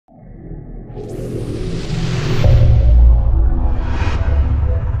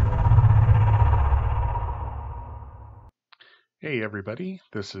Hey everybody,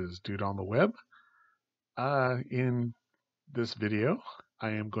 this is Dude on the Web. In this video,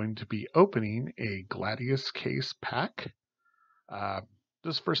 I am going to be opening a Gladius Case pack.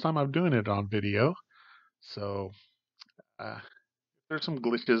 This is the first time I'm doing it on video, so if there's some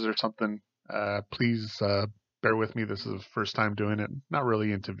glitches or something, please bear with me. This is the first time doing it, not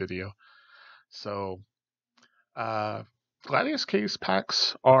really into video. So, Gladius Case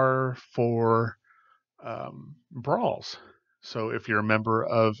packs are for brawls. So if you're a member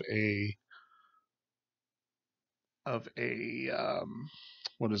of a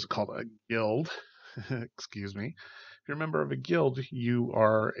what is it called, a guild, excuse me, if you're a member of a guild, you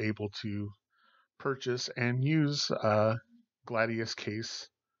are able to purchase and use Gladius Case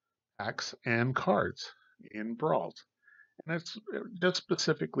packs and cards in brawls, and it's just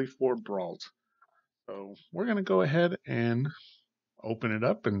specifically for brawls. So we're going to go ahead and open it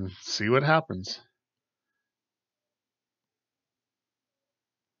up and see what happens.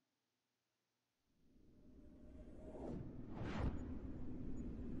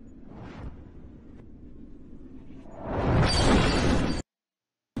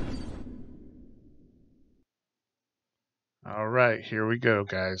 All right, here we go,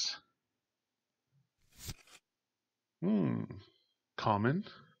 guys. Common,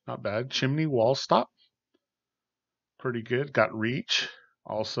 not bad. Chimney wall stop, pretty good. Got reach,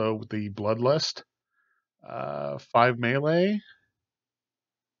 also the bloodlust. 5 melee,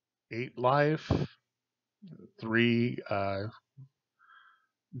 8 life, 3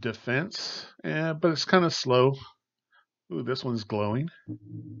 defense, but it's kind of slow. Ooh, this one's glowing.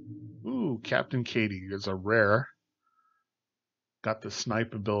 Ooh, Captain Katie is a rare. Got the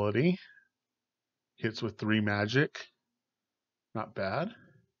snipe ability. Hits with 3 magic. Not bad.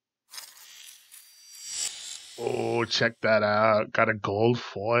 Oh, check that out. Got a gold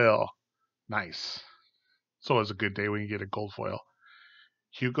foil. Nice. It's always a good day when you get a gold foil.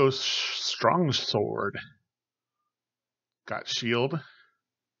 Hugo's strong sword. Got shield.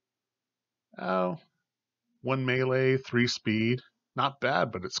 Oh, 1 melee, 3 speed. Not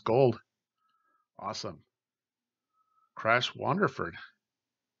bad, but it's gold. Awesome. Crash Wanderford.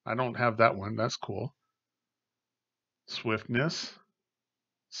 I don't have that one. That's cool. Swiftness,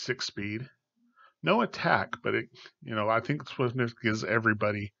 6 speed. No attack, but I think swiftness gives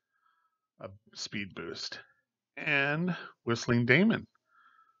everybody a speed boost. And Whistling Damon.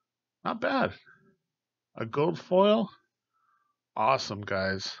 Not bad. A gold foil. Awesome,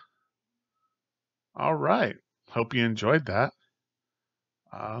 guys. All right. Hope you enjoyed that.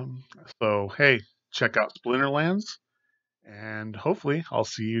 So, hey, check out Splinterlands, and hopefully I'll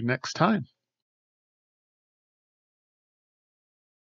see you next time.